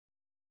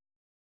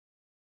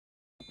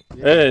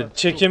Evet,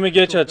 çekimi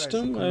geç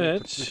açtım.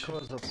 Evet.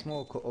 Because of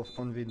smoke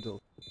on window.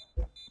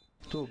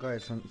 Two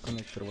guys on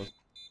connector was.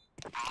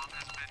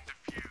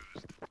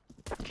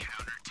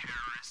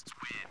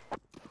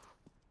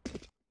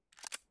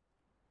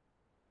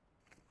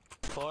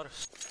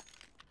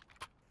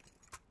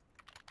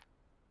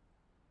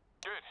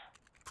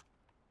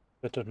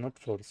 Better not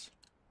force.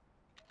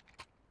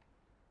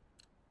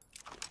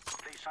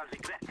 They shall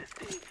regret this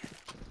day.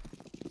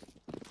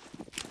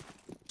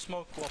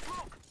 Smoke wall.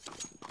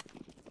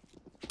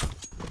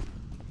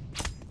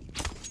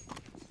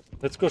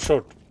 Let's go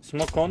short.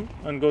 Smoke on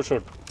and go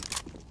short.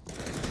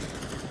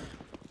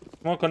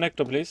 More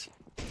connector, please.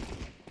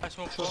 I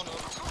smoke short.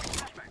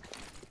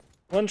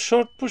 One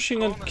short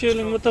pushing and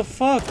killing. What the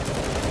fuck?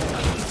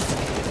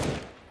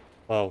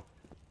 Wow.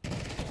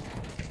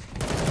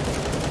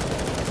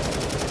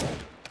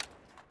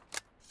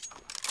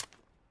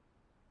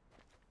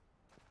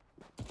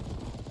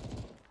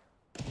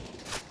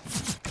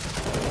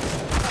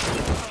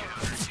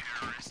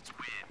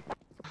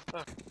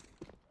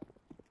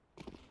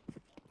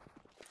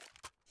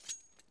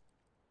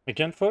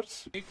 Again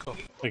first? Eco.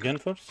 Again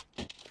first?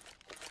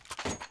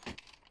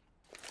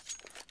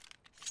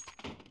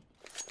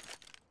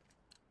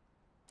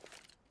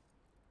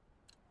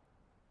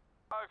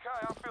 Okay,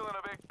 I'm feeling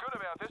a bit good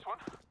about this one.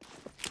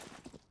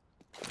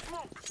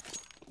 Smoke.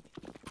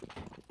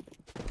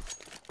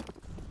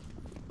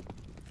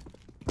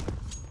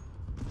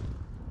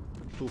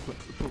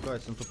 Two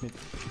guys on top mid.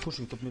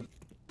 Pushing top mid.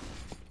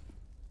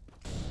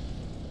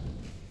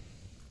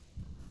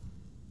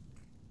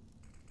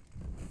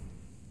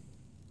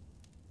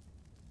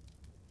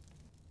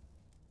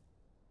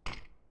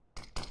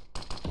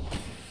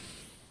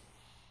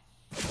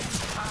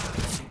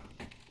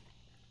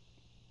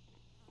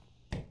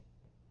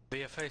 We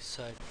have face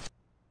side.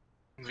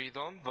 We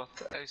don't, but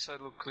A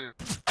side look clear.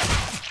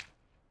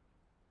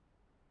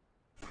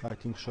 I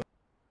think so.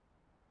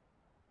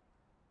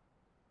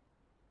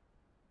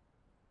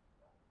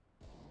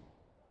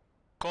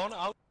 Gone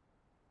out.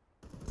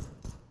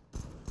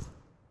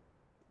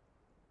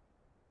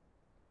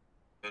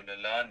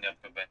 Böyle lan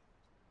yapıyor ben.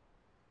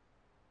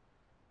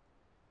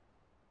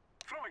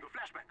 Throwing a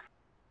flashback.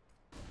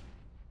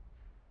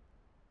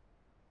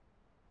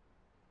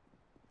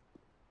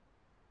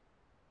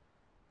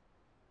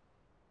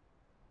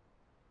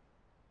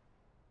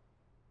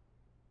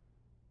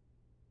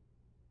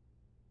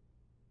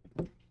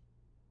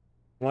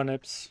 One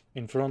apps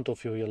in front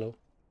of you, yellow.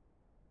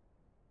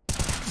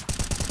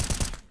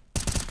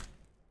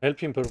 Help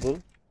him, purple.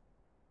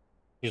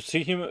 You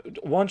see him,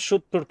 one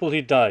shot purple,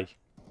 he die.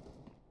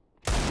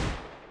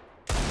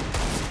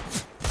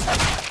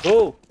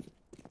 Go!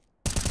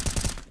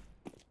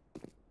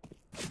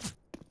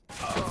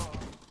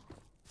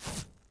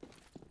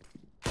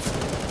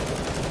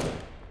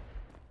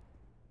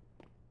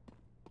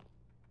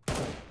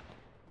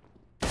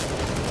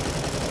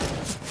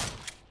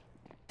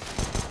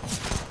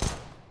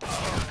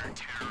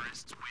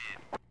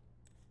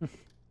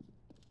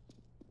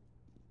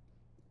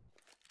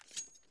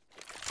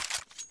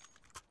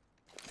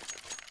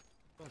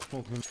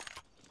 Smoke him.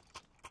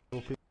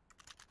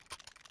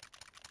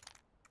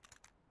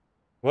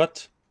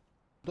 What?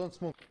 Don't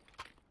smoke.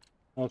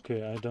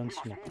 Okay, I don't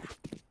smoke.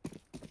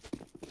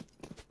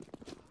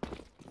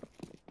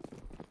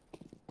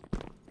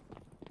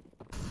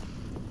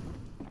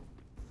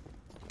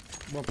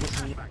 One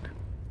pushing.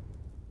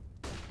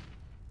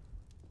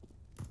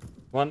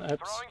 One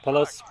apps,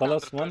 palace,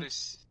 palace, one.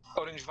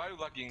 Orange, why are you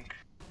lagging?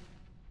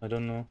 I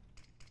don't know.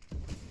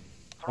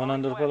 One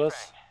under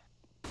palace.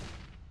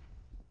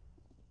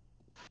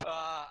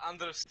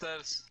 Under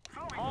stairs.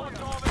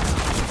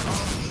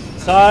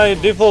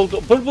 Side, default,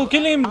 purple,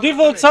 kill him,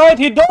 default side,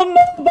 he don't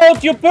know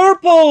about you,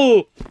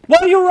 purple!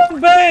 Why you run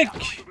back?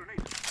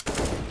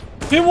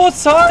 He was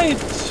side!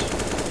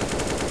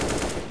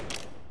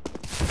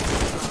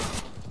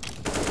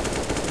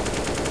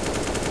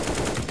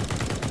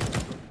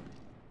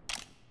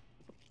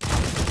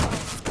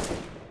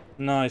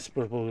 Nice,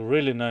 purple,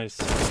 really nice.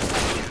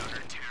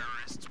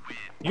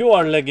 You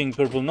are lagging,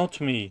 purple,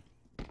 not me.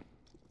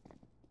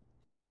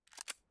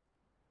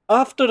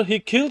 After he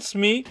kills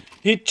me,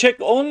 he check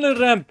only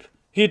ramp.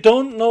 He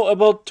don't know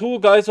about two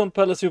guys on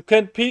palace. You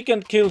can peek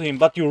and kill him,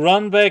 but you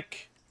run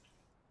back.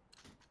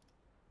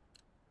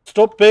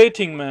 Stop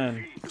baiting,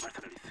 man.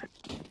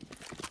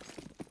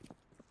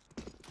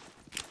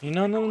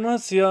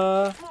 İnanılmaz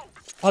ya.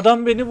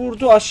 Adam beni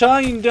vurdu,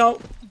 aşağı indi.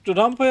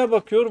 Rampaya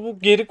bakıyor, bu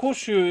geri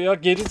koşuyor ya.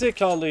 Geri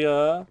zekalı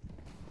ya.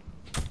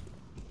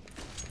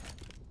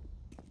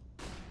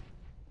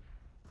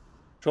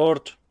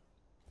 Short.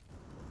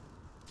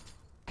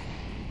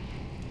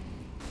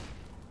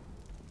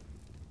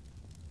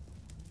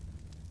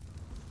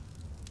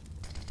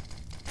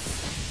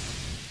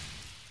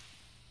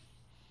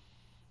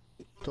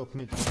 Top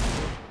mid.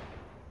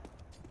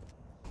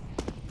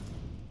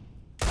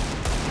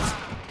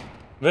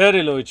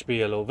 Very low HP,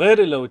 yellow.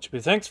 Very low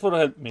HP. Thanks for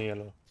help me,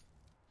 yellow.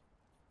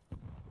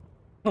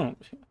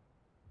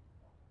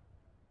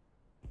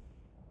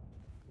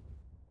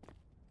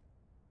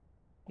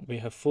 We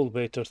have full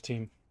Baiter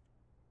team.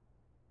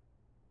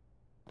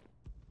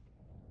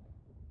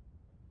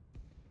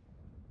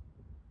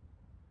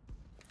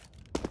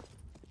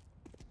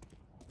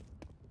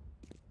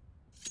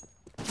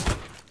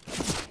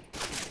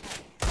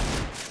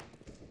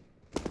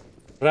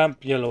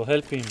 Ramp yellow,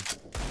 help him.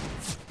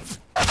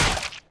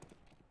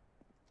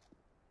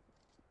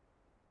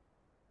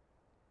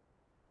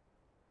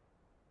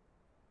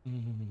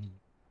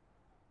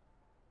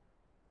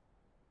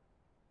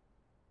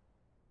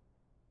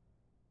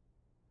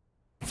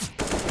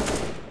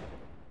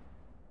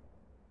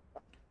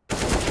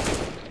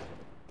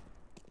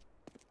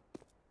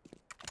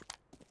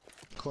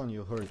 Con,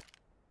 you hurt.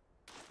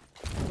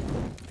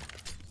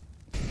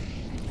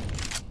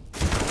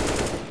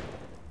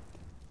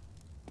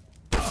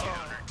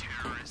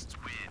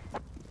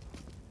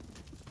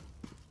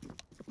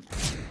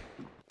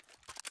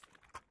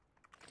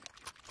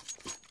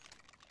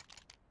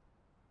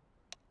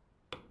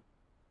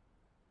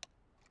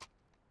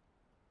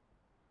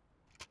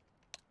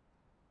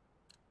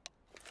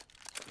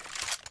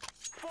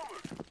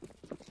 Forward.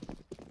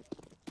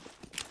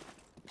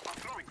 I'm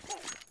throwing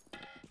smoke.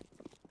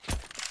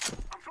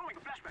 I'm throwing a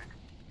flashbang.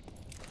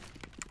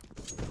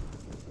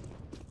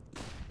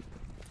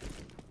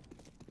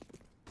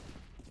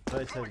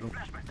 Right side.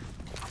 Flashbang.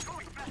 I'm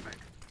throwing a flashbang.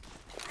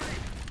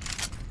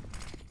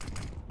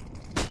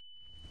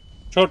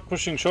 Short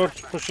pushing, short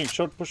pushing,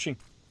 short pushing.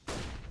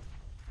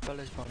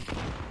 Palace bomb.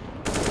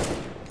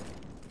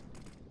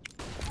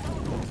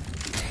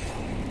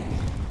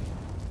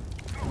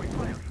 Throwing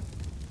fire.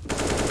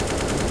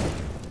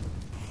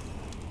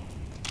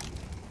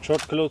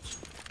 Short close.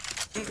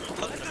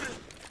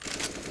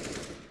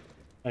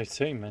 I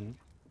say, man.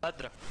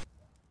 Ladra.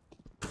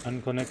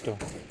 And connector.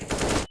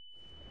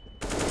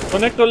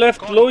 Connector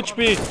left, low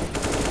HP.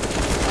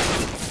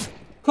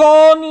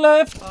 Con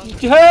left,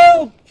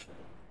 help!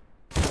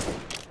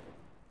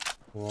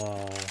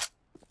 Wow.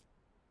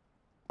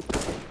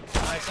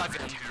 Nice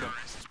again.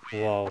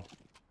 Wow.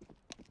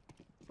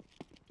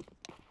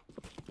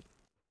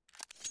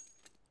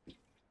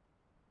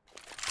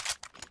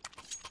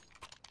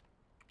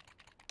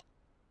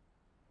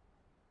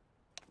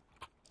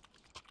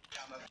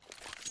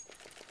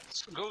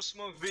 Go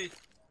smoke B.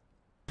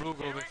 Blue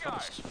go with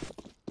fast.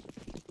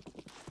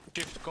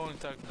 Shift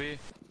contact B.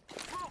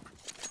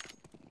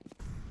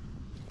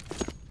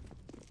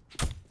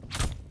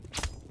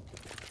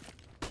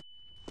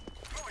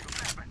 Throwing a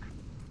flashbang.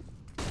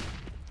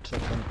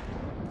 Shotgun.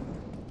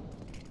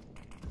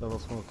 Double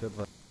smoke,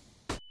 Edward.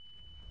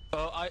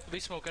 We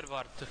smoke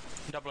Edward.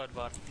 Double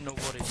Edward. No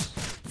worries.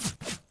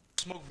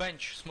 Smoke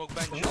bench. Smoke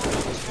bench. I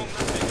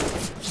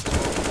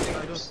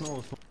don't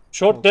know.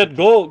 Short dead,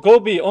 go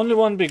B, only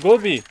one B, go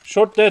B.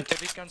 Short dead.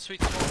 We can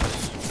switch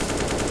smokes.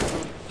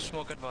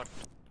 Smoke Edward.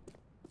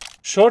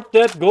 Short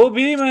dead, go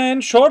B,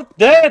 man, short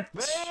dead!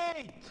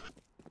 Wait!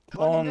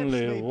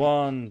 Only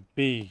one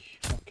B.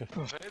 Okay.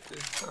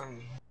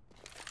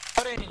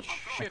 Orange.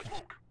 Shift.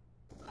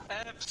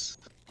 Apps.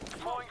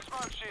 Deploying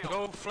smoke shield.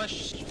 Go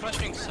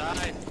flashing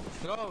side.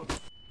 Go.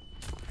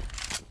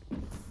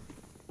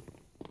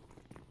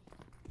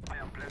 I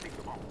am planting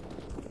the bomb.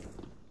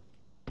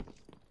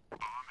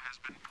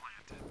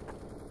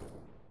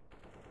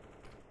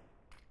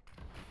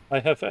 I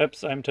have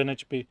apps, I'm 10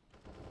 HP.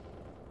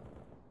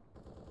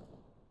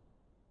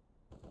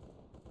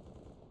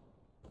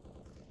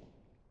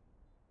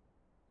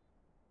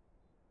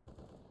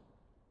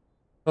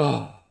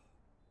 Oh.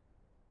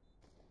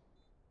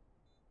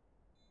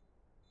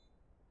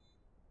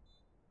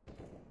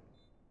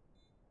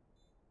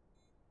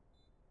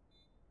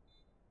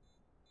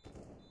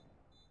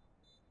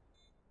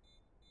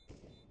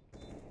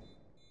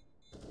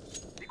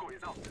 Decoy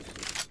is out.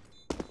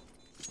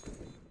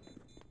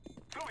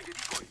 Throwing a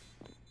decoy.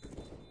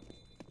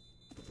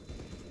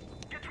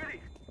 Get ready.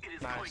 It is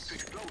going Nice. to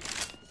explode.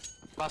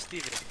 Last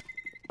TV.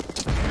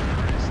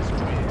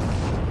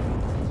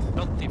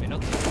 Not TV,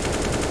 not TV.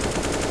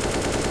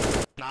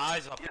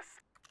 Nice up. Yes.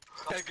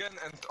 Again,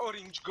 and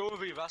orange go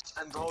with us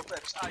and hot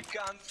apps. I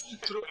can't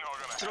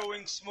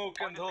throwing smoke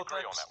and hot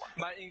apps.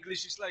 My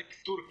English is like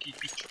Turkey,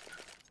 bitch.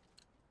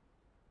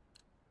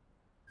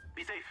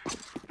 Be safe.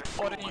 Let's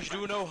go, Orange, do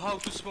you know how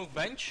to smoke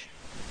bench?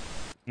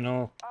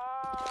 No.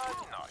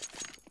 nice.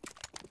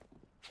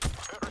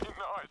 Very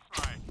nice,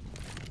 mate.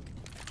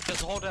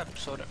 Just hold up,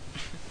 sorry.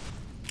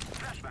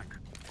 Flashback.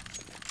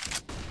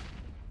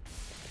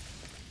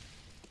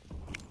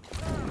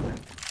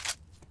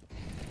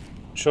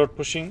 Short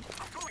pushing.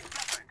 I'm throwing a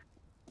flashbang.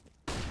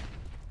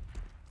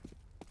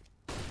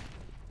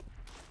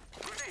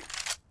 Grenade.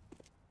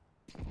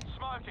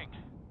 Smoking.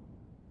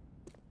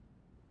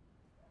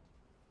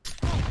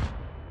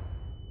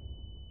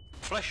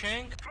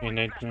 Flashing. He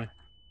need me.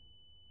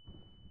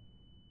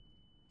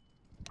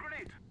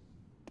 Grenade.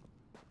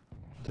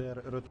 They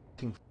are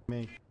rotating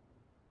me.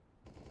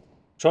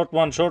 Short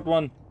one, short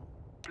one.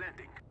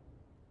 Planting.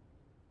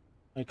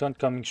 I can't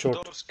coming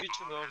short. Doors,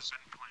 kitchen doors.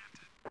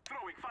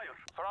 Throwing fire.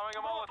 Throwing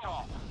a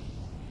Molotov.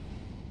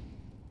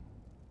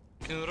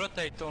 Can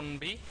rotate on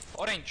B.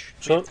 Orange.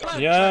 Short.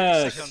 5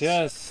 Yes, seconds.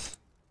 yes.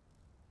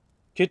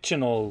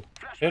 Kitchen all.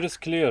 Here is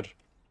clear.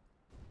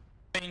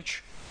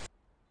 Orange.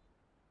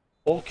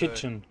 All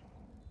kitchen.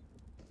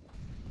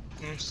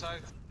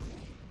 Side.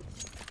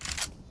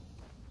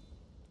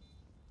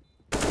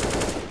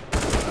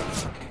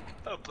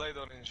 Oh, played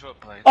orange. Well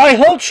played. I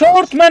hold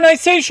short, man. I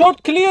say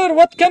short clear.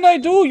 What can I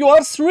do? You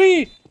are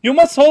 3. You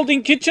must hold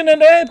in kitchen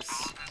and apps.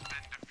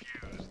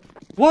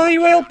 Why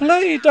well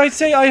played? I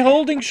say I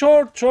holding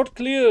short. Short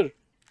clear.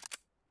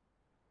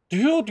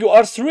 Dude, you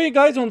are 3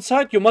 guys on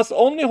site. You must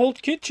only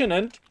hold kitchen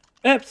and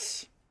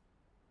apps.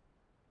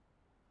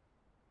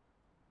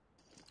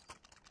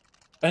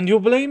 And you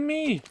blame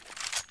me.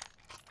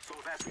 So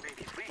that's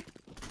maybe 3.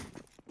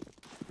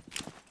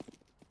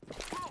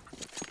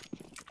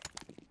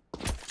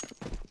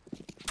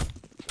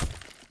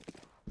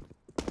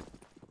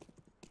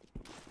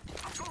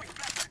 I'm throwing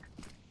flashback.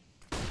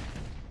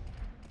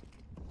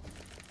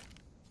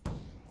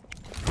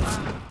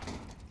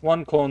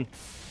 One con.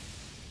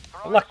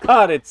 Allah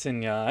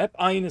kahretsin ya. Hep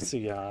aynısı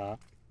ya.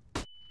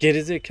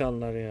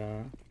 Gerizekalılar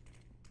ya.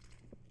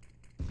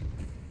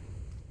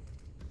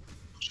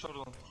 Short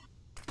one.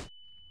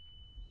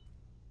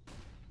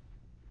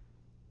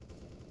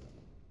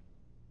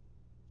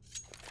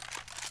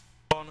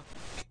 On.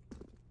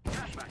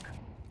 Flashback.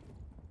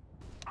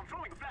 I'm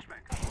throwing a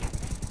flashback.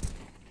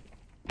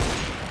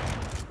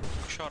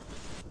 Short.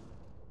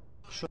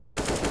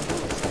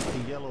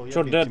 Yellow,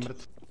 Short ja, dead.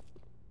 mrtv.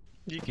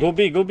 Go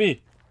B, go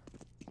B.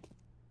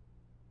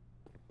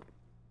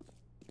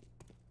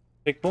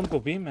 Big bomb, go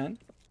B, man.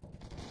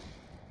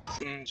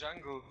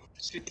 Jungle.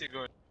 City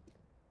going.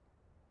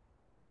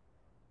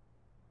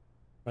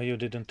 Why you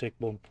didn't take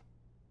bomb?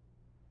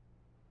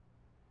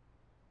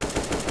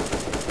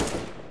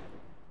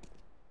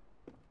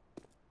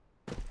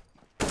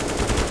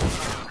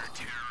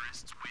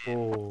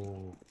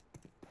 Oh.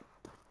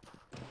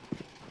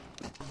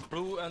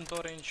 Blue and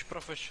orange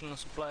professional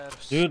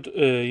players. Dude,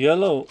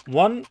 yellow,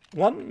 one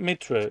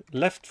meter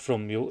left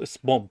from you is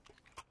bomb.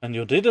 And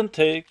you didn't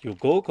take, you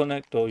go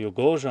connector, you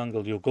go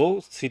jungle, you go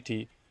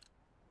city.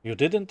 You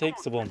didn't take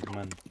the bomb,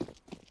 man.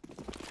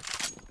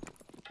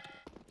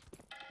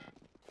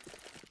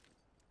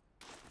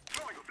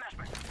 Throwing a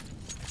flashback.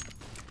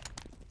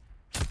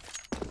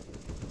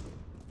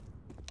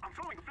 I'm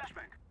throwing a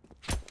flashback.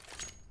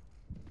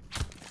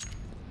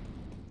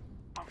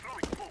 I'm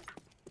throwing a smoke.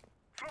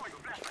 Throwing a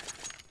flashback.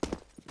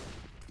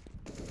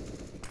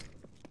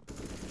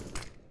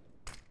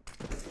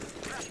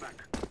 Flashback.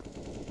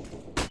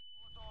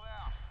 It's all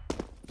out.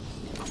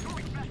 I'm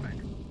throwing a flashback.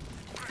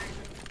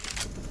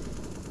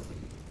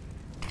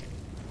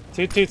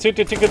 City,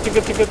 ticket. Ticket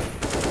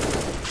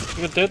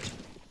dead.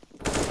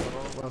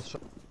 One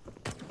shot.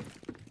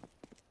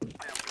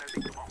 I am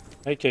planting the bomb.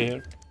 AK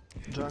here.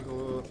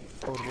 Jungle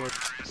or what?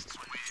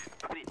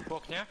 В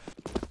окне.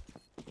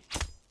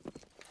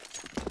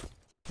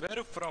 Where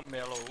you from,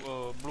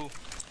 yellow, blue?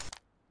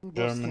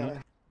 Germany.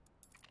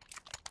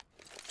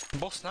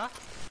 Bosna?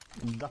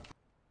 Da.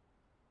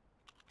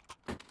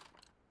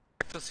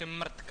 Как-то си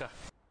мртка.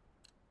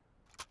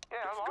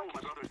 Let's go,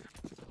 my brothers.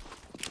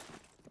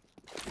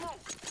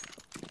 Smoke.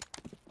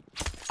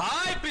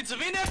 Ай,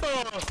 пиццеви небо!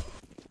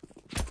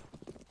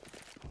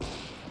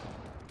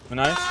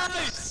 Nice.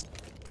 Nice!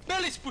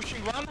 Belly's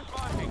pushing one.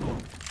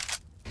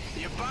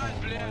 Ебать,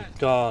 блядь!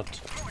 God.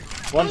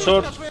 One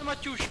short. Твоя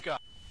матюшка.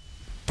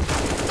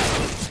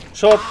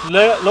 Short.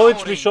 Low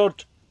HP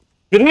short.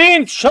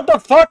 Green, shut the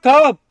fuck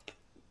up.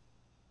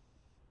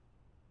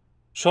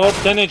 Short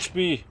 10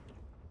 HP.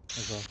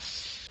 Okay.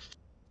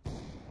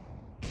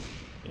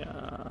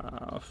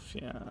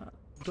 Yeah.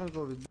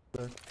 Jungle with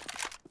back.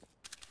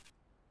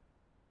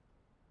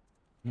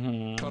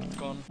 Short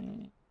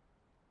gone.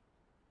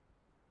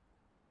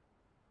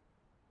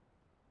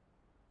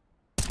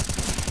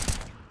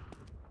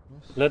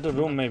 Let the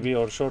room maybe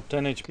or short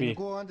 10 Can you HP.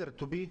 go under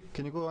to B?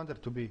 Can you go under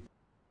to B?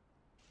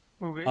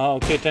 Okay. Ah,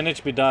 okay, 10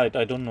 HP died.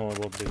 I don't know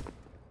about this.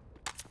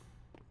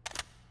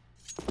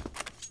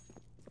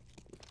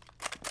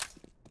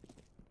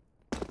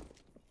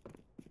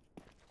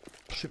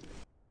 Ship.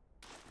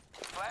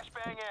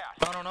 Flashbang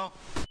out. No.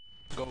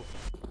 Go.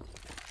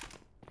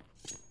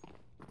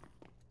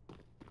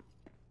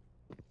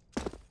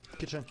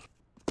 Kitchen.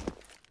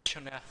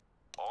 Kitchen, yeah.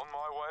 On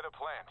my way to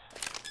plant.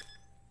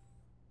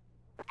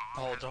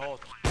 Hold.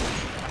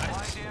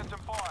 Laying down some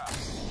fire.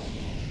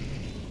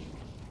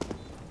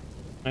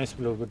 Nice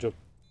blue, good job.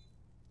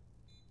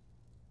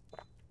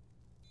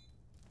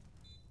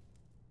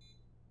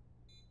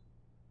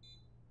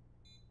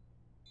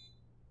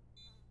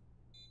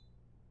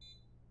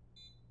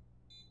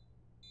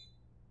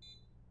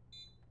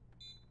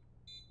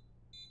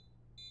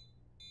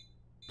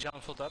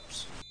 Jump for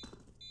taps.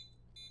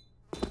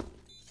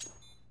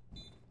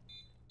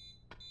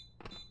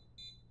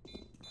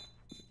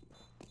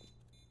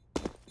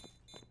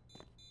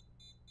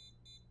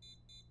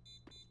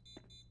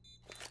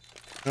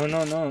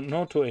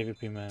 No to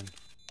AVP, man.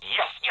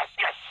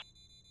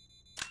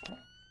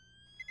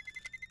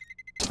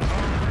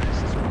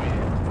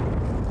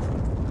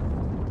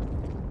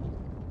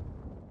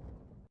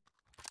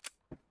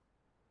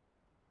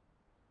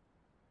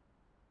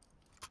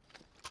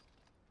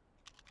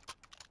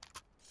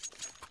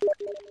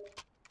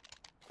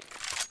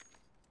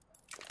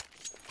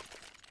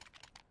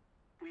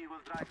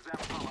 like them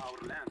from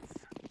our lands.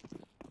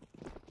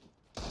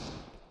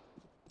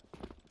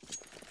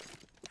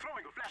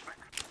 Throwing a flashback.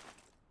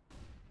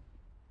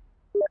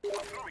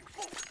 I'm throwing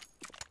smoke.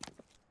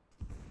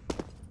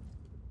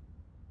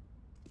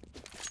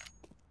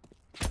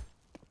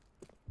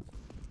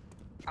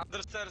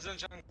 Understairs and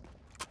jungle.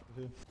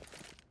 Okay.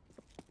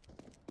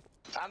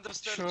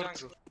 Understairs Short.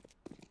 jungle.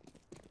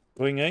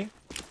 Going A? I'm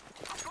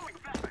throwing a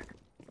flashback.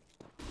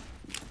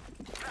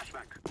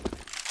 Flashback.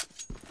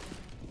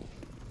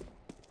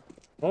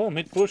 Oh,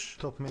 mid push.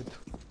 Top mid.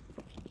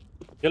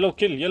 Yellow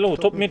kill, yellow,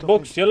 top mid top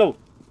box, mid. yellow.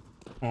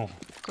 Oh,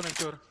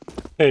 Connector.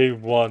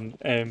 A1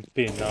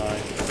 MP9.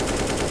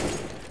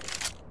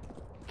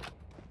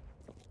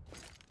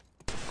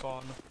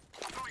 Gone.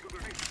 I'm throwing a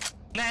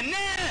grenade.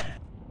 Nah!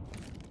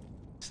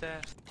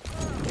 Stairs.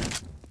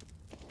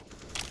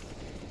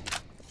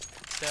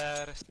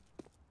 Stairs.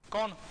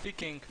 Gone.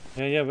 Peeking.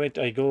 Yeah, wait,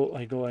 I go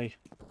A.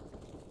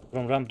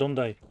 From ramp, don't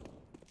die.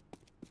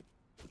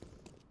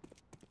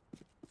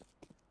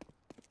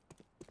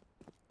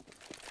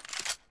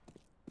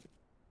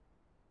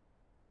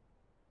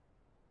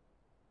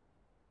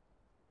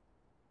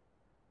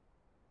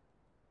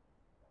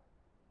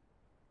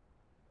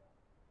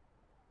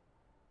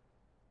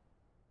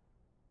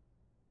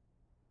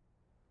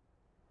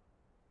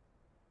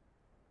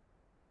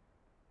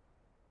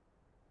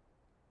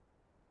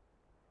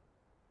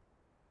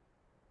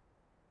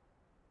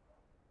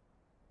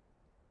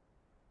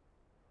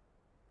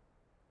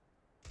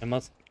 I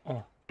must.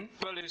 Oh,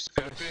 Well, he's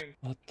scoping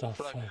what the like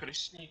fuck?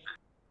 Krishnik.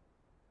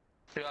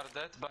 You are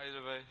dead, by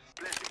the way.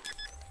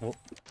 Nope.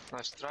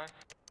 Nice try.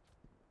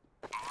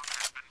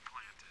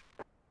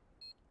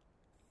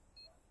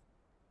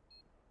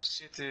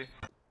 City.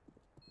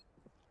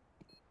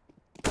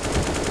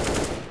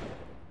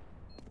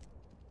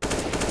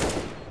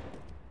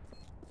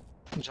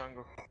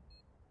 Jungle.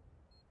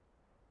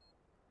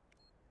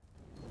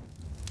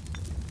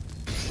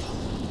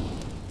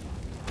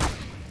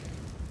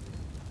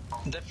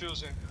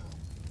 Defusing.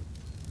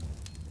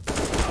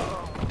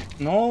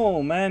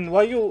 No, man,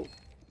 why you?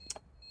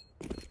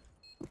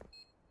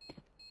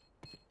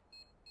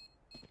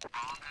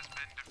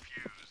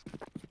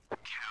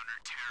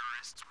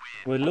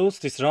 We lose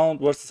this round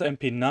versus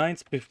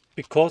MP9s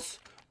because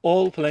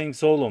all playing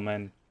solo,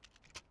 man.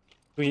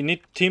 We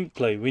need team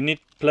play. We need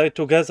play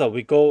together.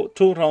 We go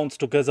 2 rounds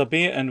together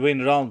B and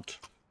win round.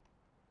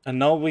 And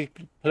now we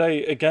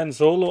play again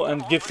solo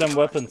and give them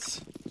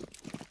weapons.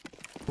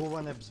 Who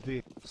one apps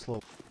B? Slow.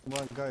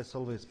 One guy is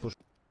always push.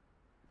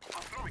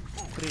 I'm throwing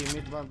smoke. 3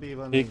 mid, 1 B,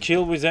 1 They mid.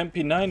 kill with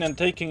MP9 and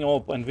taking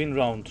up and win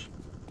round.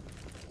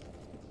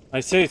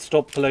 I say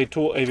stop play 2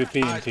 AVP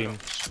in team.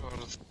 Sure.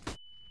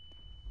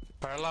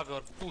 I love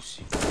your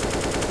pussy.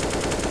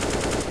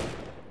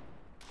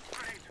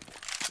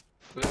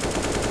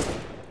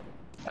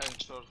 I'm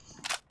short.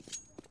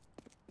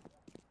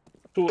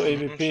 2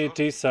 AVP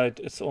T side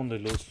is only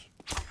lose.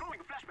 I'm throwing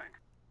a flashback.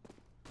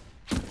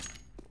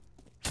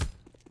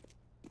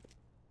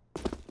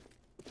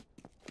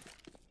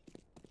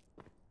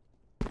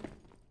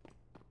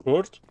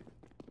 Word?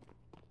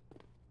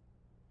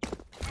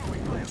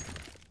 Throwing fire.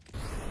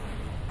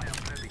 I am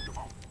planting the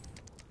bomb.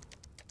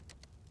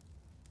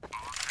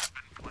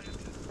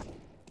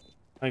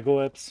 I go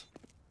apps.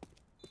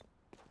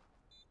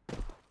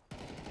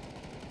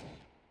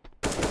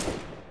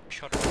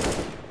 Shot.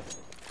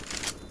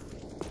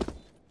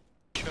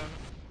 Kitchen.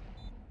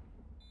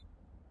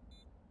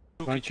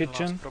 Two One kitchen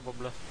kitchen. last,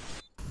 probably.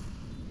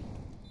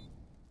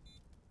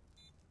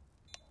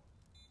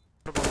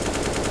 Probably.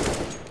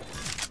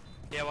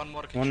 Yeah, one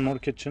more kitchen. One more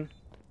kitchen.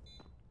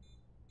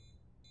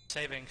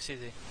 Saving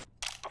city.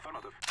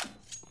 Affirmative.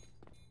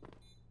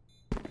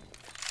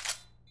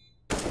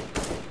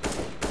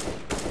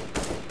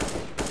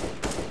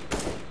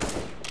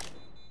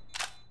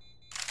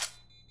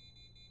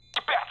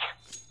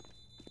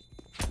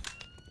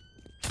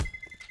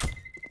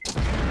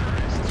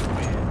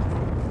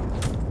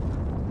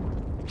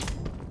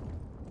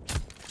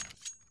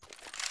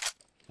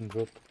 And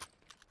drop.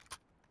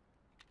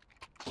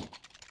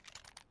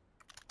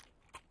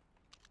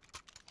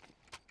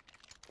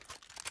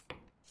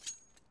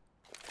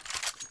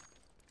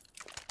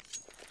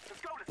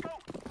 Let's go, let's go.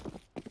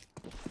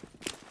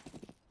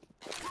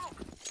 Smoke.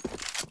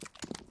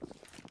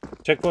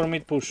 Check for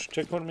mid push.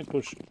 Check for mid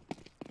push.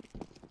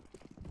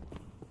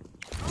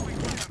 Throwing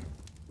fire.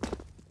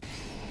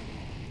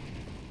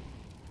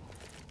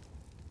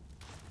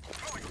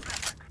 Throwing a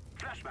flashback.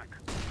 Flashback.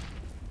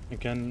 You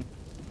can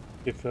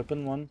give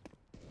weapon one.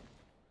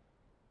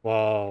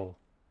 Wow.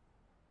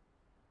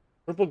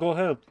 Purple, go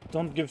help.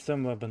 Don't give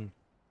them weapon.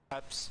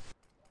 Apps.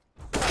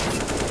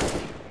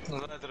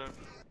 Ladder.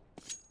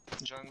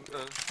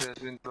 Jungle. Yeah,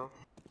 window.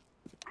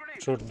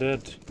 Grenade. Short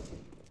dead.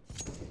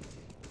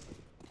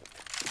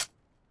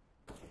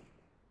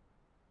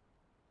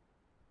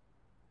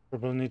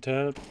 Purple need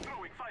help.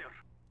 Throwing fire.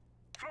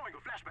 Throwing a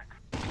flashback.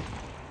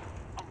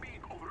 I'm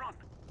being overrun.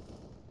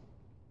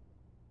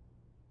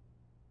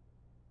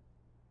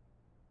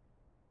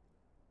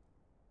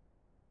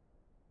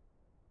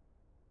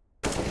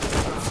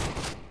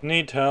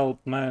 Need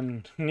help,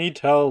 man. Need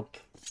help.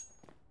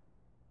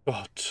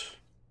 God.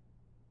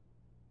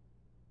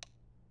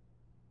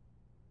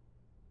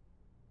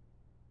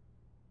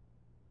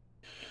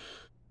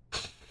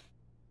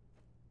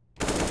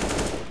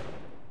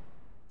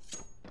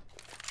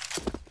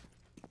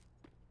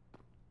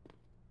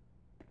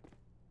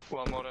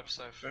 One more rep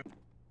cipher.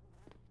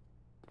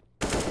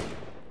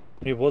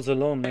 He was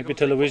alone. Maybe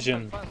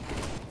television.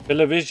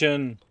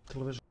 Television.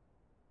 Television.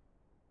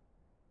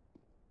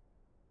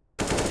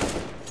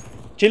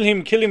 Kill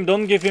him,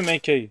 don't give him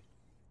AK.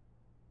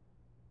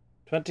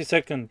 20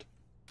 seconds.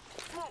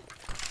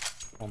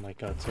 Oh my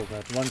god, so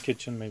bad. One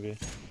kitchen maybe.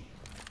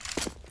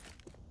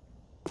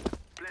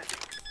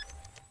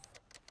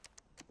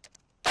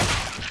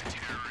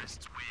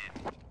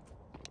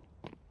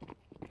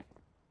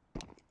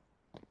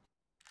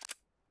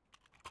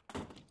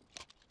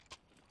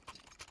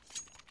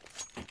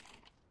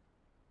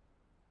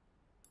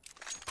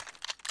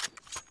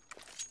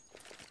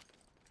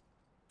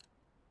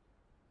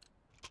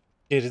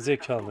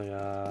 Gerizekalı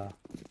ya.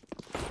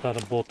 Sarı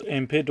bot.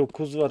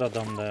 MP9 var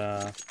adamda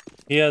ya.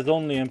 He has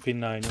only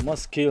MP9. You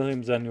must kill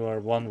him, then you are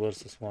 1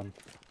 versus 1.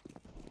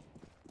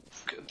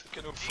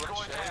 Can you flash?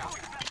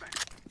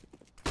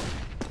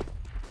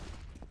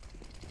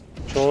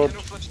 Short. Can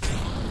you flash?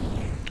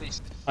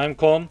 Please. I'm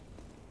con.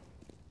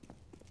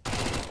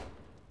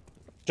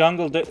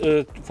 Jungle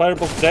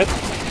firebox dead.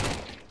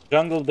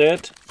 Jungle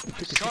dead.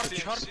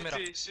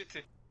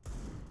 City.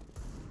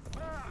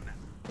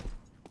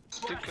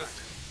 Tylko.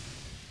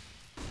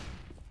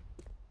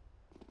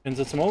 In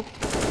the smoke.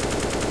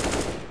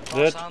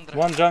 Dead.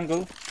 One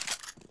jungle.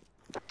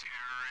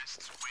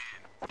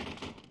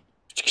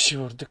 3 kişi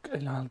vurduk,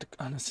 ele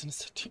aldık. Anasını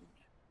satayım.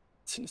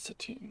 Anasını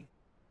satayım.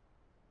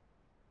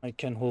 I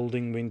can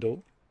holding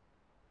window.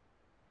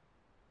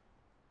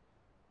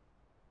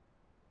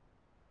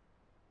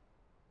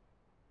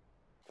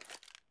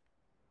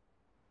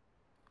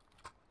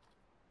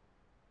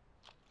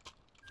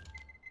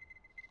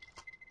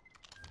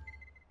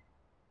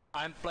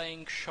 I'm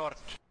playing short.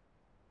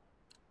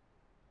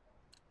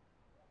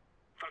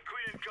 For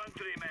Queen and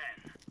Country, men.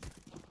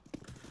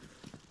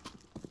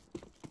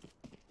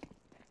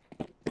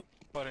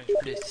 Orange,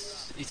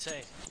 please. It's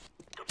A.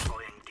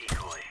 Deploying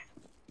decoy.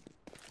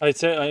 I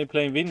say I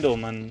play window,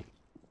 man.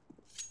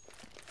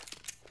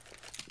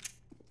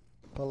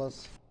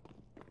 Palace.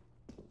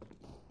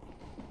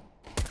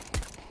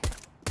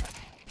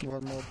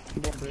 One more.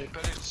 One break.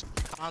 Palace.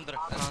 Under.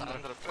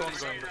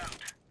 Palace under.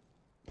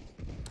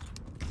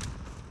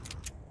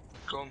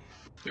 Come.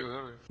 You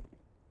hurry.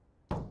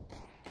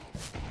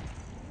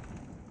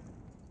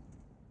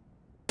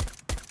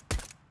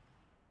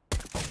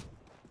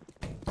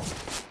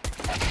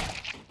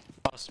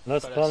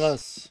 Let's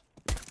palace.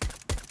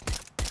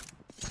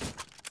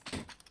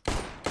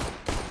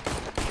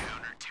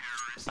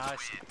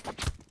 Nice.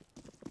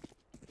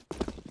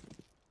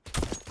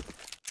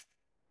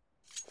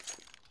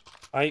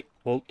 I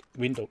hold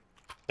window.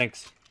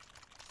 Thanks.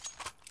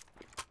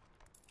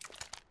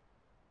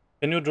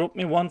 Can you drop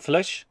me one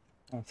flash?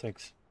 Oh,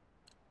 thanks.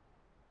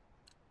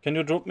 Can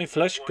you drop me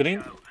flash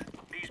green?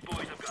 These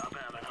boys have got a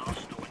bit of an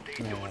arsenal when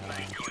they know when the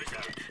decoy's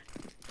out.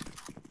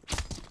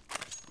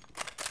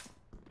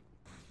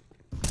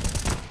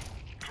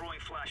 Throwing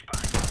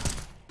flashbang.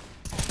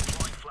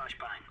 Deploying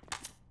flashbang.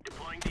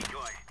 Deploying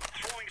decoy.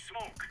 Throwing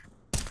smoke.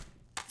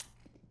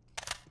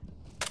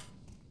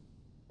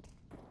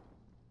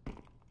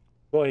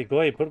 Go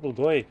away, purple,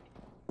 go away.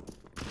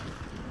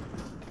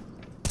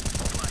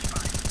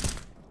 Flashbang.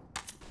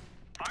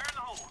 Fire in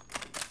the hole.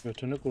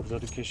 Götünü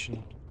kurtardı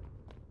keşin.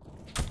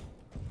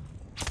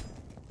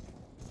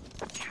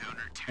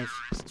 Nice.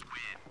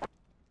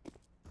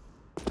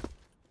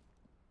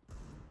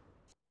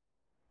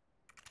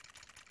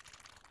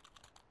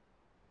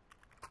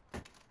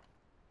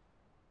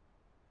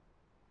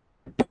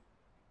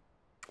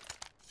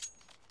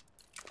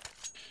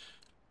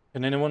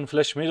 Can anyone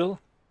flash middle? Move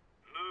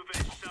it,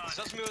 son.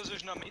 Zasmiło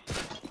coś na mid.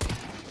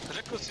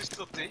 Řekl jsi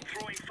to ty.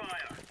 Throwing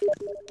fire.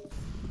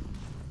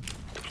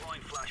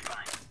 Deploying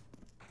flashbang.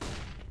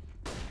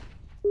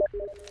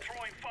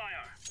 Throwing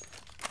fire.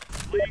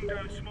 Laying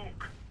down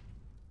smoke.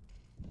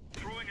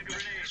 Throwing a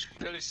grenade.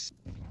 Palace.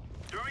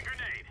 Throwing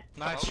grenade.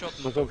 Nice shot.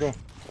 Go.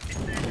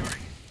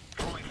 Incendiary.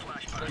 Throwing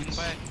flashbang.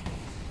 Back.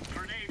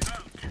 Grenade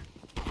out.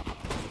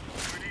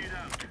 Grenade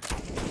out.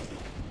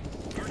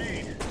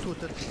 Grenade. Two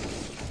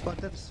Tetris. One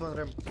Tetris, one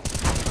ramp.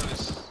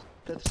 Palace.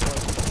 Tetris,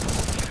 one.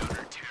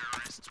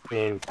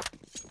 Well,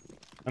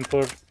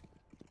 Emperor.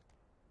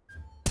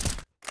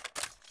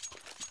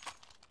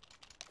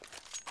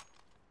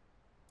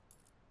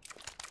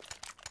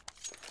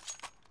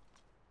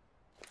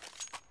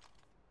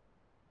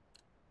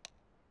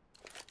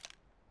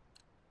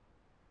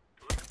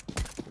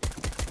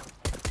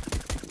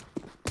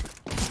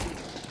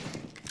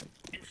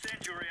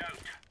 Incendiary out.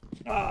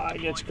 Ah,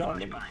 geç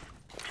kaldım. Flashbang.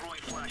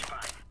 Throwing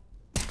flashbang.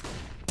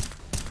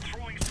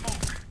 Throwing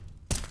smoke.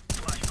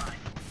 Flashbang.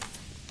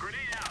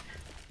 Grenade out.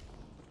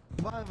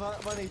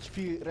 One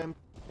HP ramp.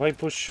 Why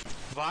push?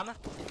 One.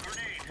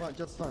 Grenade. One,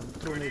 just one.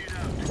 Throw nade.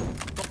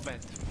 Top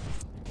mid.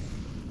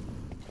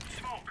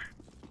 Smoke.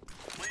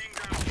 Laying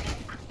down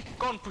smoke.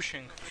 Con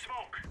pushing.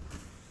 Smoke.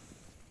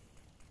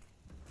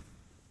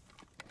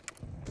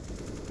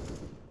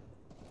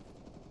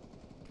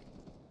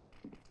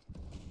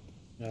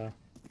 Yeah.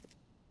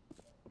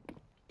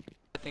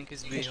 I think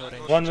it's B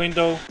orange. One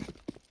window.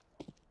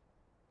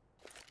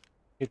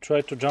 He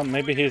tried to jump.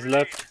 Maybe he's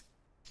left.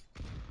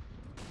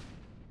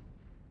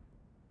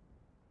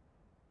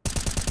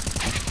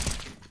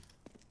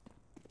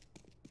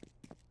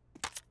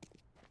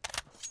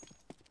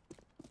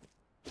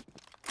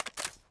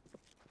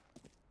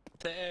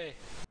 A.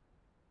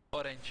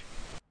 Orange.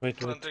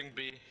 Wait, wait. Planting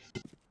B.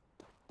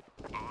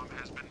 Bomb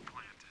has been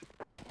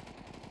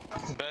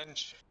planted.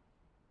 Bench.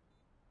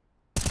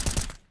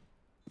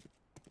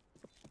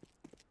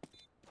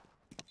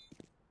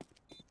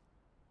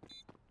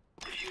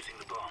 Defusing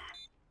the bomb.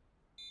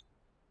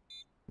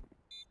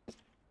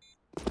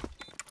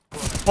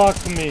 Fuck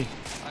me.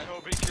 I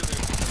hope he kills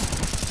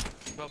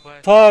him. Bye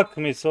bye. Fuck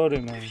me. Sorry,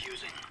 man.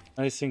 Defusing.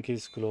 I think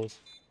he's close.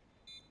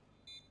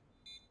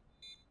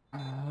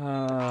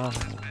 Ah.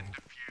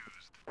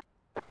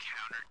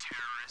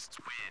 Counter-terrorists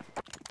win.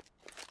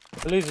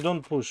 Please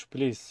don't push,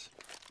 please.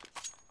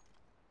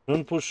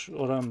 Don't push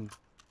or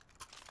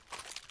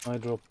I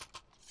drop.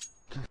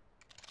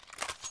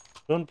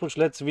 Don't push,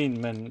 let's win,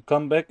 man.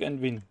 Come back and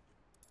win.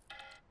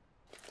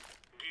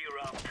 Gear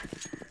up.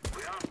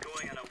 We aren't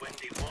going on a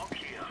windy walk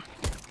here.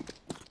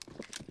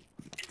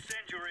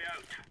 Incendiary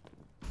out.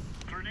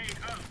 Grenade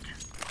out.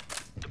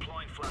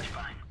 Deploying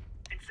flashbang.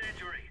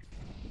 Incendiary.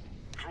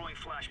 Throwing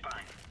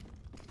flashbang.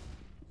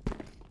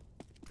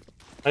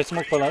 I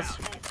smoke palace.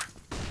 Smoke.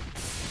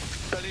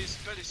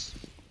 Palace.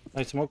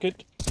 I smoke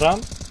it.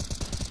 Ram.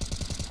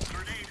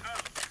 Grenade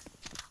out.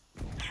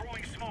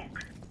 Throwing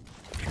smoke.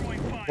 Throwing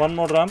fire. One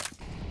more ramp.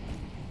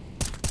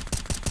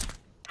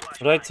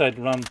 Flashbang. Right side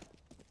ramp.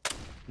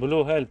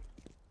 Blue, help.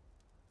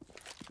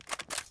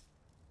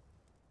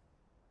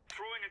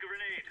 Throwing a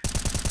grenade.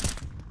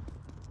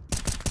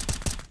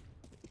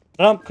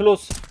 Ramp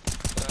close.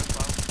 Ramp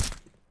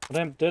out.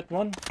 Ramp that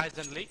one. Eyes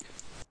and leak.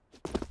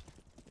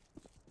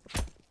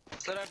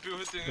 Ramp you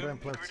hitting him.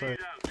 Ramp left Grenade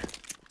side. out.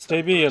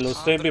 Stay B, yellow.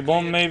 Stay B.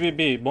 Bomb maybe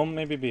B. Bomb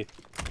maybe B.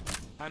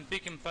 I'm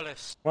picking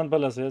palace. One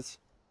palace, yes.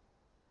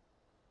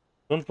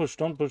 Don't push,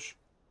 don't push.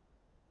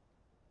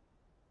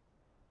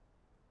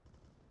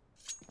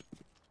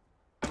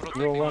 I'm Go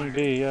rotating. one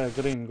B, yeah,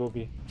 green, go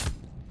B.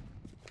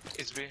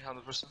 It's B,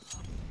 100%.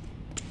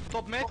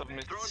 Top mid. Top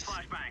mid. Throwing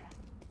flashbang.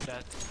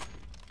 Dead.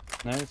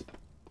 Nice.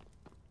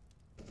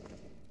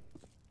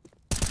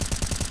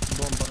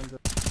 Bomb under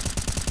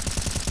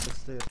the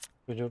stairs.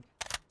 Good job.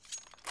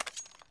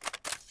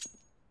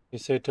 He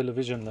said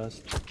television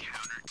last.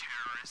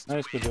 Counter-terrorists.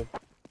 Nice, good job.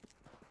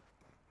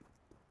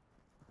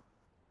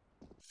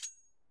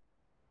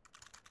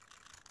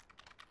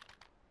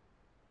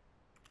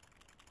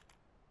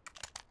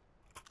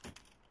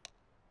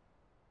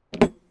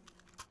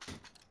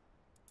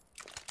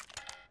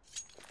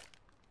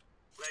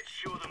 Let's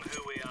show them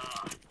who we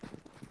are.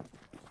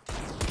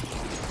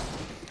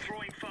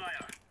 Throwing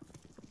fire.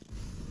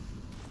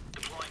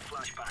 Deploying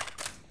flashbang.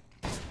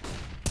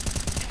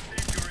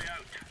 Incendiary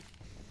out.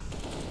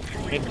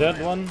 Throwing Hit that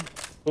one.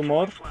 Two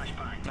more.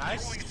 flashbang.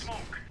 Nice. Throwing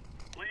smoke.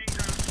 Laying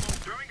down smoke.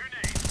 Throwing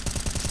grenade.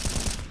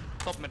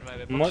 Top mid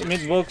maybe.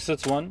 Mid box,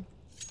 that's one.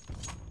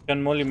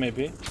 Can molly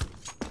maybe.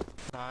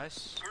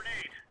 Nice.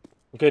 Grenade.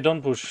 Okay,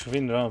 don't push.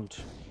 Win round.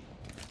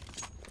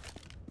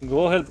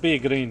 Go help B,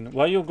 green.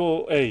 Why you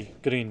go A,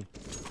 green?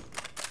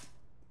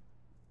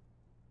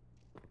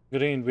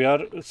 Green, we are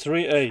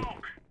 3A.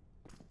 Smoke.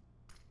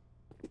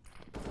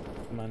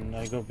 Man,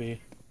 I go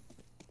B.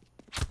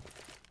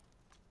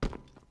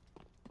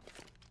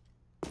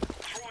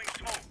 Throwing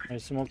smoke. I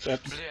smoke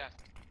apps. Yeah.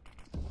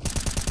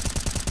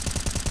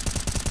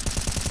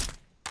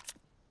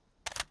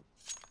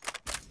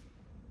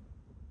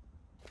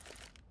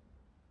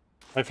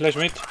 I flash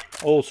mid.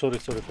 Oh, sorry,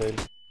 fail.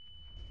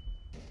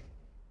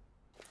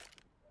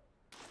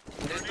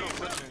 They throw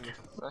flashbang.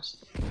 Nice.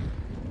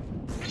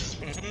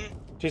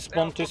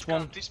 T-spawn,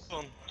 T-spawn.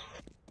 T-spawn.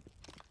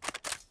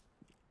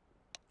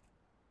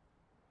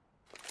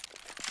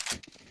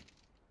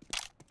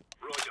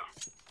 Roger.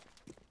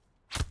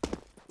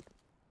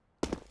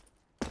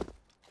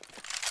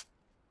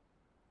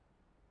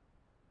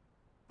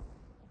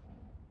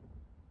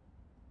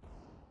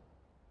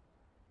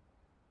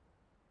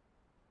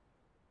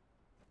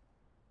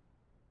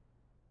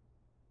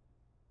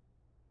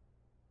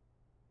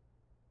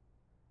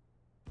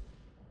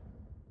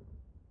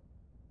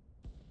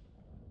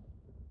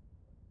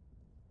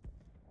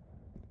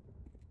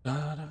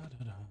 Da, da,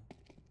 da, da.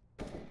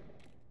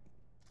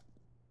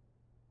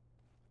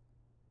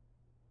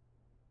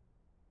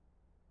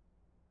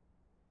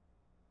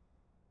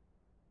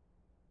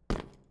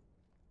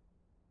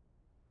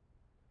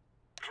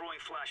 Throwing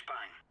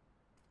flashbang.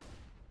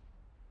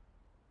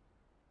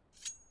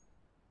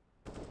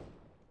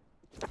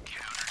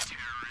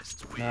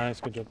 Counter-terrorists win. Nice,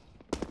 good job.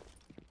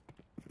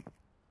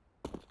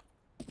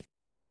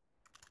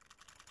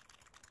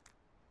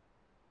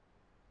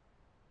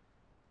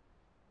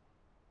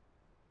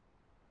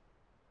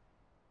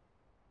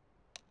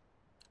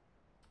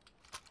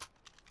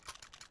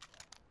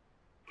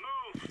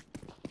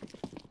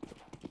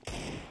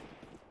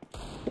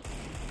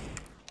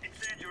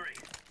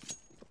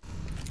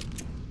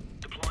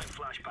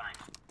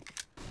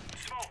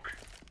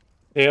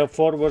 They are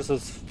 4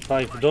 versus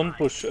 5. Don't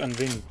push and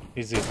win.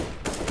 Easy.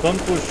 Don't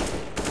push.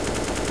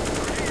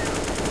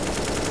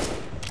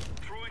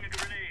 Throwing a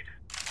grenade.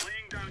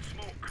 Laying down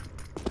smoke.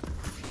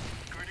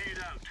 Grenade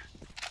out.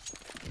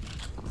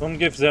 Don't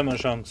give them a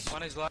chance.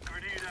 One is like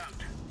Grenade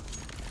out.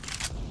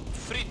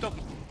 free top.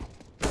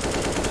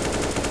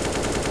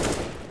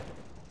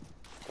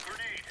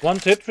 Grenade. One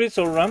Tetris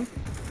or ramp.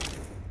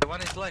 The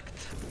one is locked.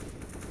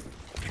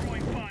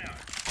 Throwing fire.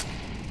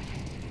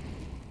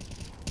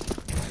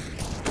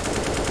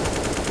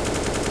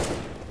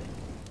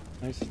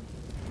 Nice.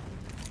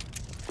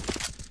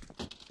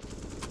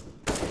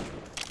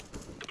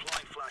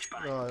 Deploying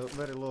flashbang.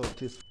 Very low.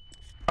 This.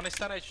 One is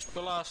 10 HP,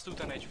 the last 2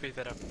 10 HP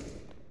there.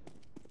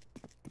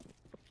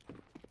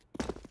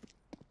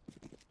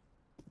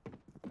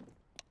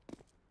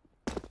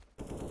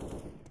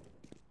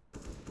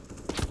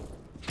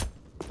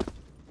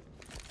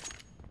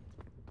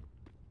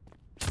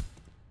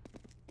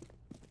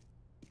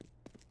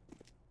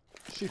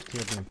 Shift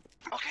here then.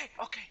 Okay,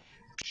 okay.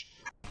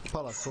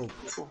 Palace, soap.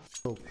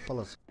 Soap,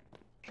 palace.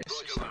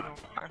 Yes, I know.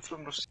 I'm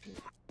from Russia.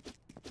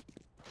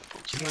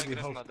 Maybe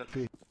half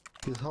HP.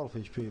 He's half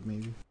HP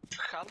maybe.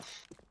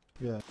 Half?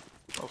 Yeah.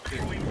 Okay.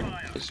 Throwing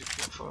fire. Is it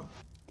for?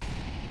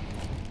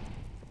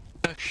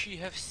 She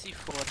have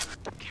C4.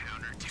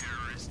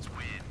 Counter-terrorists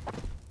win.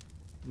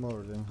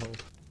 More than half.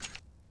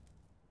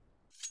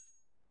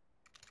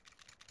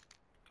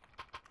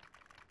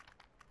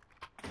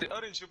 The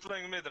orange, you're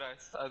playing mid,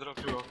 right? I drop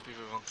you off if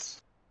you want.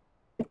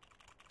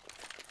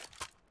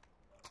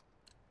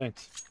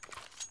 Thanks.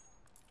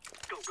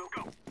 Go, go,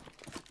 go.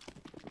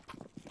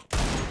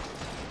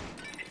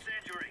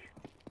 Incendiary.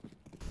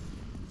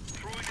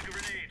 Throwing a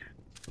grenade.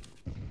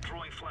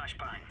 Throwing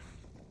flashbang.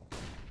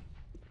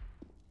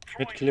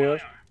 Mid Throwing clear.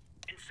 fire.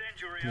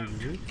 Incendiary out.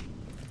 Maybe.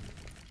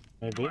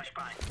 Maybe.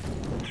 Flashbang.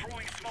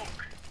 Throwing smoke.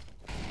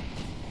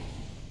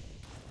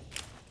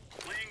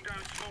 Laying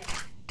down smoke.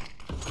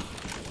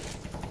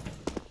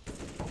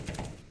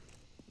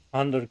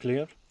 Under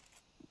clear.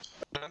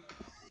 Ramp.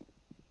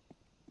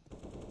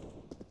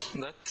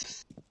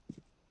 That.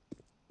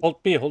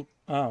 Hold B, hold.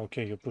 Ah,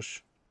 okay, you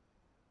push.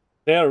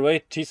 There,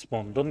 wait,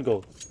 T-spawn, don't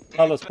go.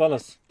 Palace,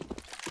 palace.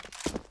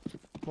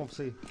 Smoke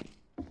C.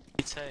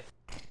 It's A.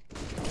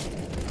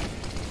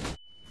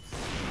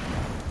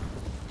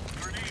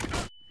 Grenade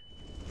out.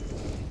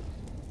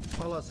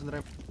 Palace and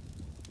ramp.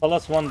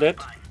 Palace, one dead.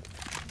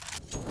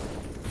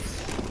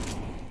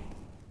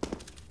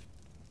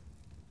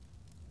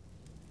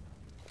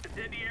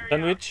 Dead area.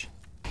 Sandwich.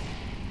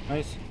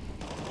 Nice.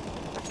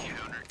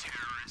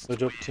 Counter-terrorists Good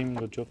job, team,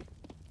 good job.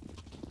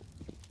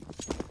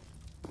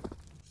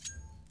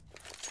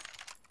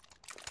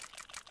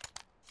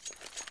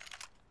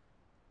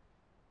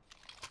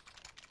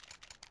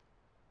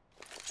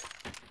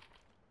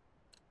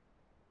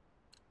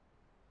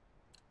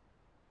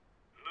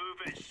 Move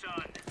it,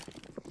 son.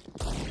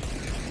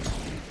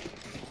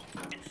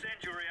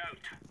 Incendiary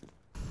out.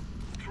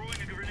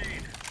 Throwing a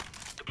grenade.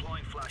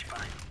 Deploying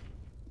flashbang.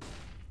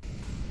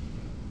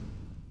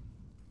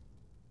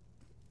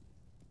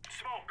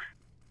 Smoke.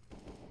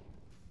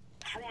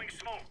 Throwing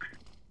smoke.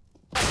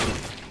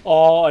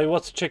 Oh, I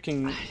was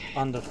checking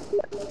under.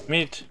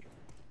 Mid.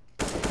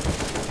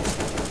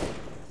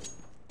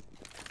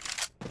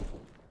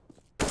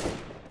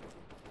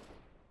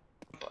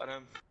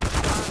 Ramp.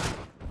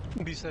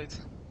 B side.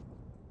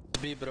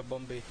 B bro,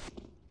 bomb B.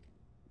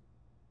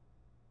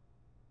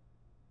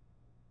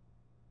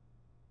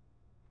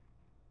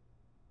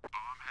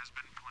 Bomb has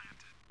been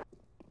planted.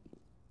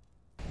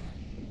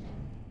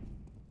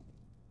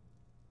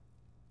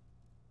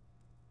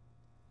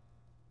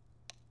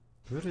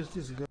 Where is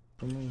this guy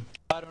from me?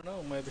 I don't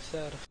know, maybe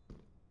sad.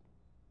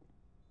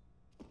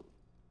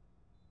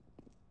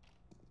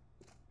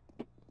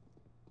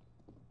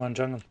 One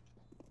jungle.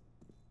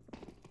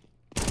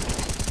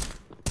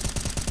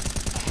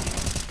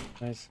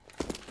 Nice.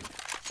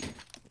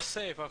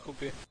 Safe, I could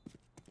be.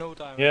 No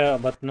time. Yeah,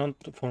 but not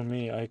for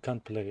me. I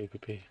can't play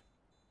APP.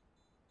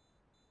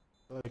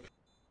 Like,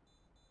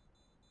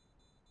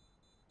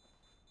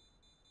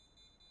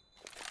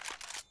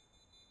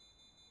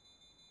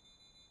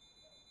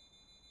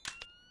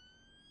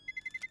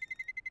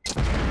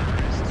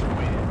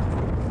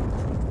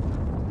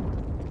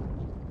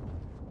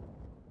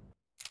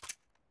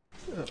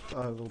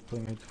 I will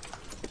play it.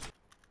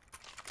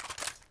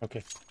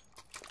 Okay.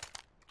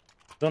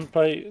 Don't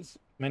buy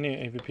many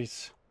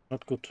AVPs.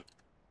 Not good.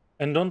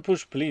 And don't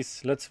push,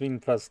 please. Let's win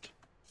fast.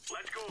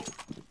 Let's go.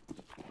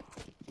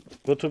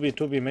 Go to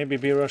B, maybe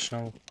B rush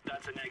now.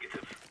 That's a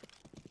negative.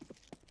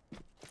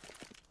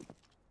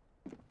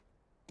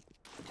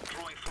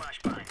 Throwing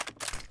flashbang.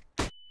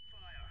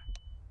 Fire.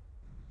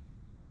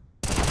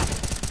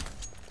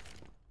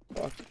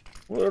 Fuck.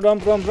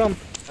 Ramp. Ramp.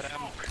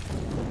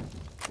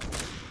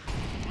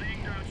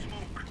 Laying down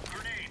smoke.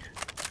 Grenade.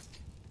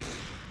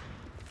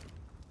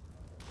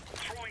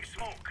 Throwing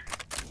smoke.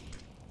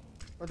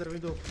 Other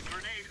window.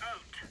 Grenade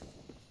out.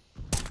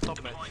 Top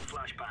mid. Deploying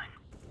flashbang.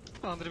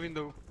 Under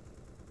window.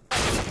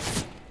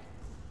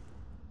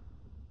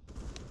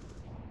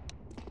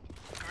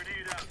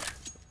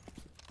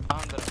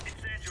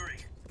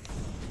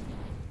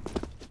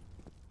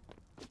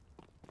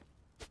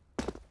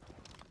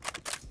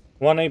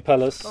 One A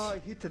palace. Oh, I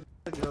hit it.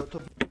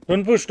 Top.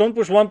 Don't push,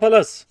 one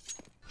palace.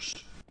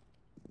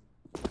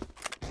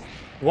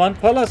 One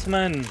palace,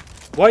 man.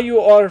 Why you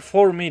are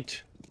 4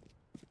 mid?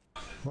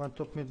 One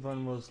top mid,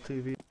 one was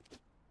TV.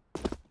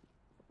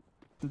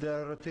 They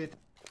are rotating.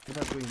 They're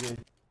not going A.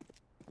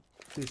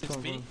 This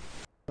one. B?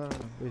 No,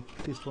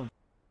 wait, this one.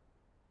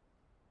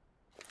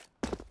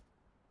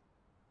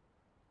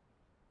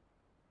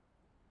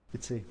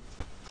 It's A.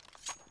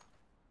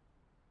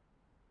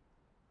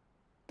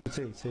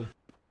 It's A.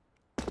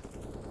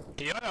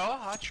 Ja,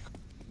 aç.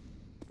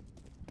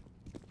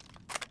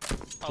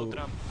 Alt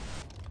ramp.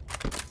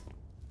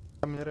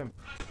 I'm in ramp.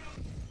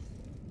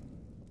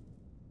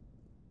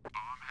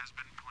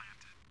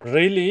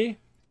 Really?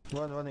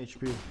 One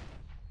HP.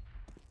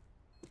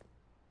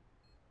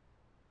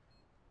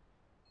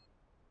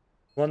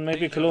 One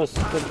maybe close.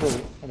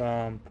 Control.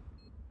 Ramp.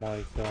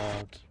 My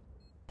god.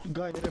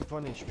 Guy in ramp,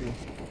 1 HP.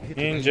 Hit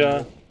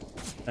Ninja.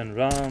 And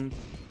ramp.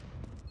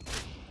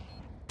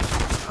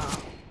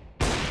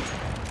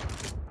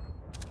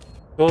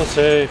 Go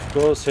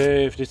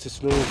safe, this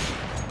is loose.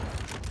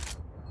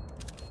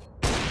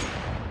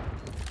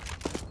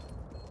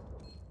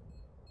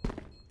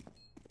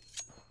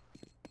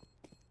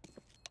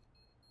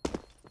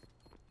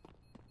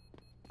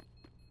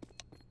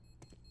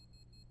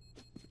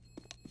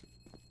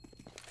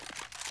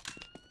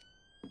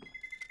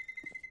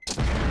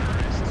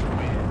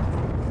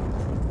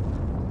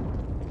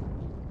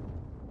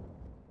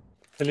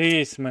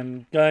 Please,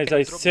 man, guys,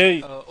 I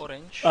say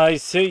Orange.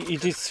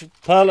 it is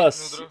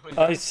palace.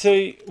 I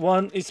say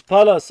one is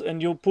palace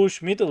and you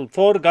push middle.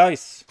 4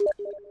 guys.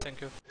 Thank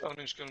you.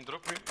 Orange can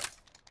drop me.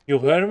 You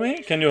hear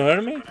me? Can you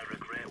hear me?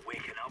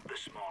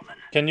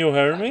 Can you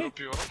hear me? Drop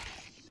you off.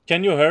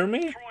 Can you hear me?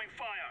 Throwing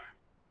fire.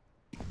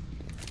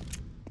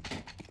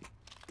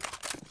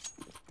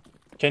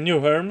 Can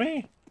you hear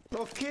me?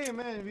 Okay,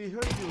 man, we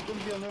heard you.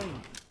 Don't be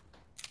annoying.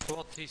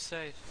 What he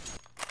say?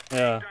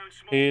 Yeah,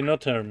 he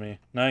not hear me.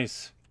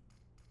 Nice.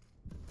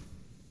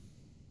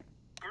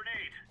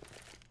 Grenade.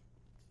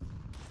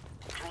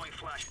 Throwing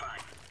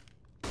flashbang.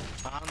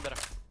 Andra.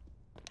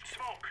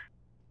 Smoke.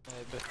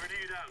 Maybe.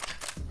 Grenade out.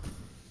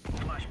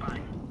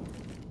 Flashbang.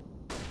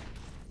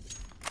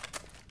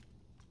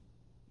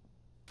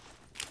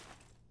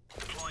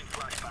 Deploying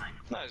flashbang.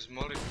 Nice,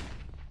 Molly.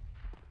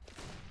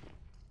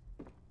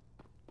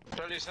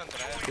 Probably center,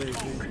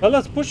 eh?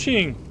 Palace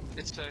pushing.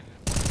 It's safe.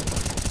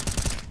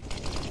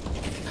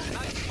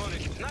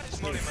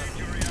 Nice Molly, man.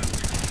 Jury out.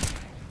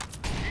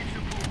 Need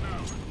support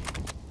now.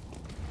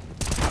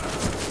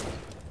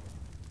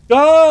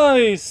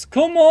 Guys,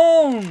 come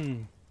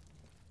on.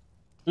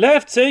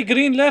 Left, say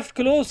green left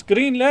close.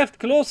 Green left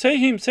close. Say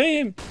him.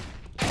 Throwing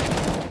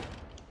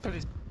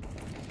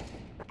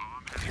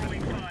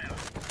fire.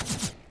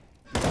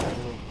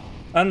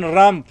 And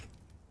ramp.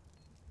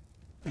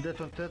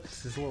 That on that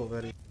is low,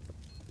 very.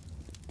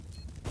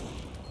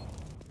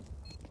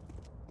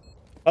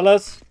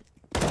 Palace.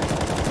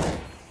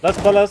 Last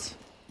palace.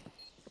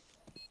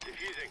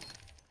 Defusing.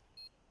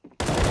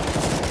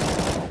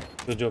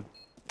 Good job.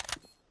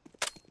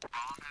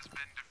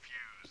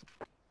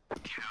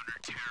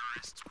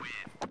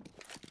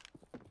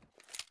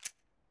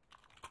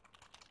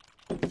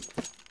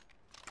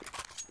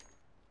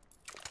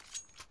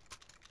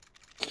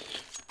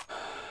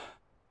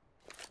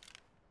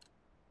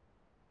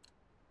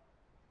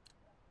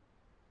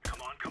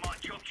 Come on,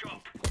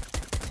 chop.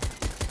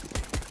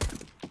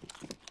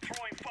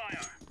 Throwing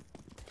fire.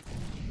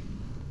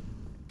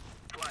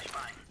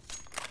 Flashbang.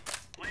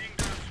 Laying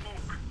down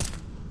smoke.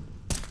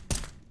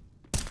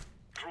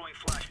 Throwing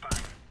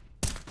flashbang.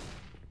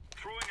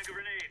 Throwing a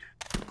grenade.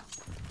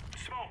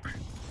 Smoke.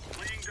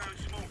 Laying down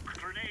smoke.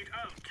 Grenade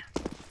out.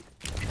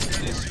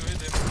 Yes, you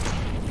hit him.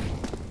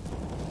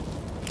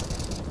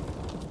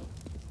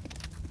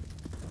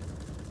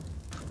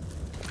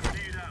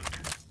 Grenade out.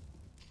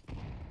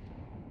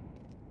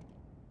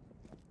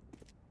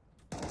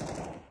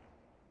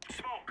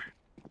 Smoke.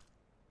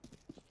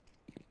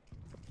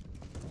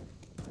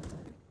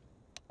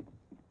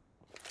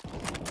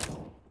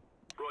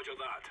 Roger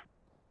that.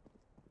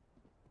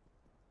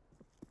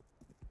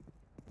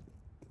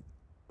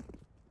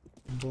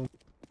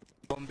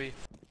 Bombi.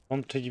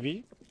 On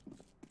TV.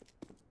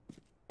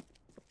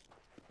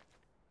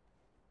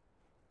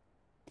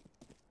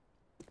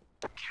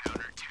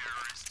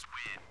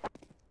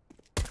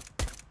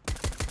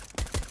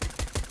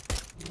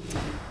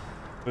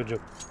 Good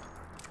job.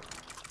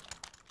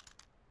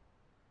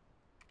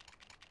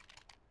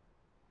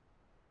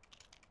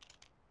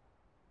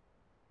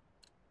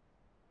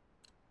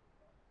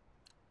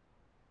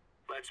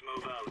 Let's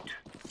move out.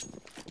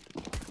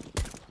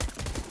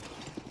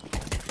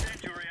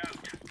 Incendiary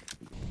out.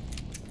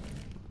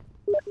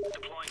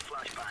 Deploying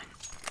flashbang.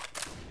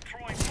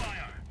 Throwing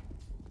fire.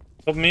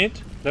 Top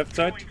mid, left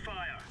side. Throwing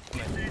fire.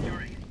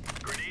 Incendiary.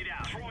 Grenade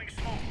out. Throwing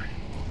smoke.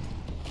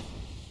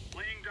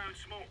 Laying down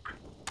smoke.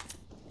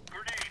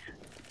 Grenade.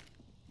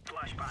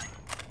 Flashbang.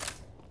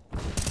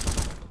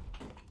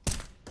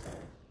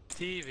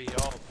 TV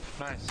off.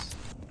 Nice.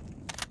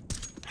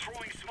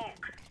 Throwing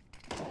smoke.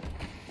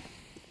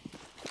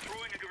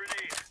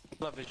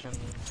 television.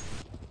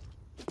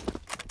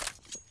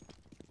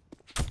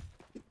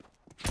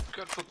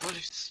 Careful,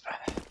 police.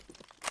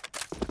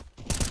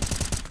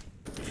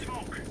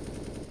 Smoke.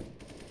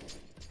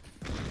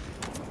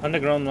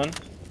 Underground one.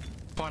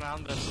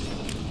 100.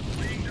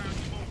 Laying down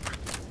smoke.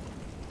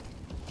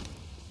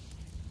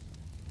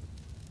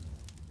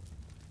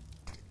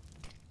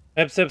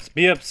 Eps,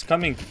 B-ups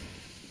coming.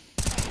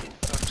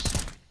 Oops.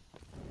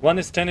 One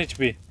is 10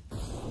 HP.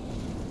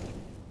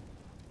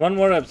 One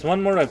more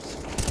eps.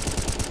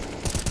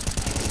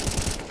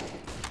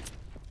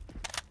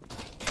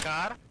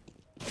 Car.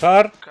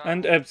 Car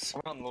and eps.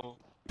 One low.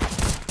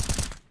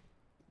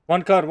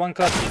 One car.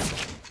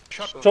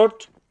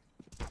 Short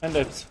and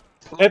eps.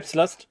 Eps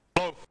last.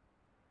 Low.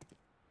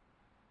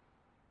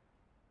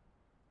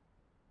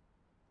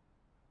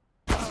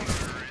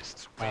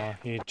 Ah,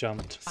 he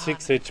jumped.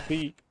 6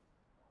 HP.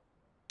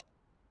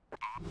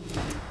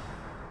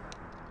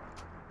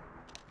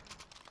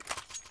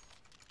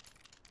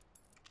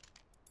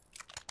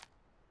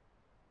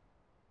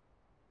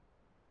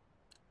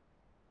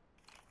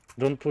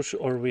 Don't push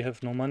or we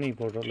have no money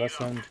for the last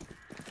round.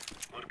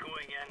 We're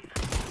going in.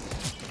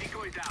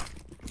 Decoy down.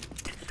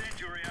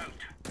 Incendiary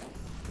out.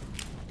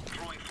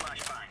 Throwing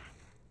flashbang.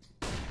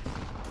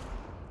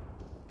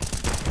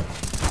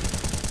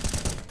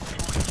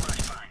 Throwing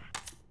flashbang.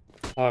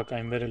 Fuck,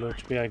 I'm very low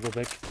HP. I go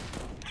back.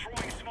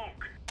 Throwing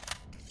smoke.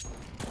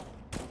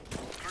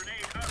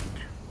 Grenade out.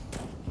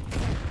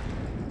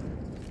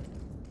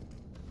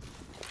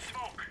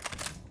 Smoke.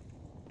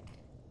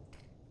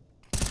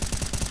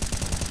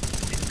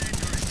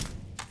 Incendiary.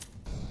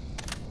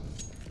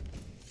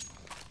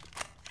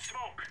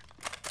 Smoke.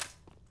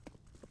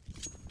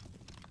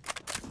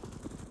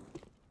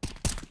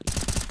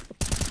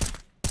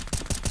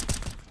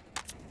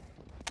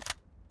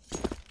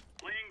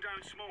 Laying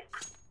down smoke.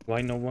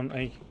 Why no one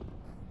A?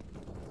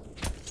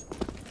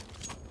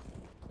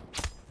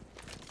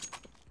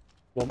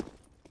 Bomb.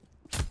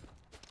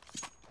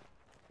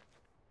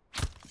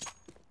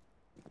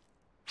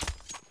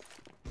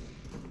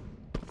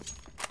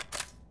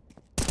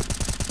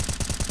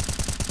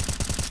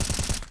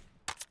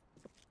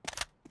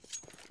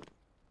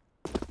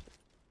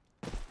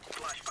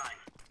 Flashbang.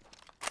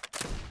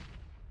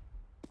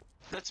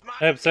 That's my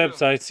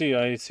Eps, I see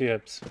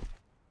eps.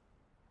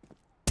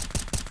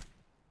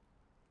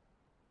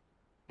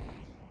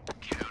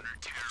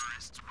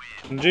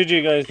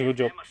 GG guys, good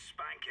job. Them a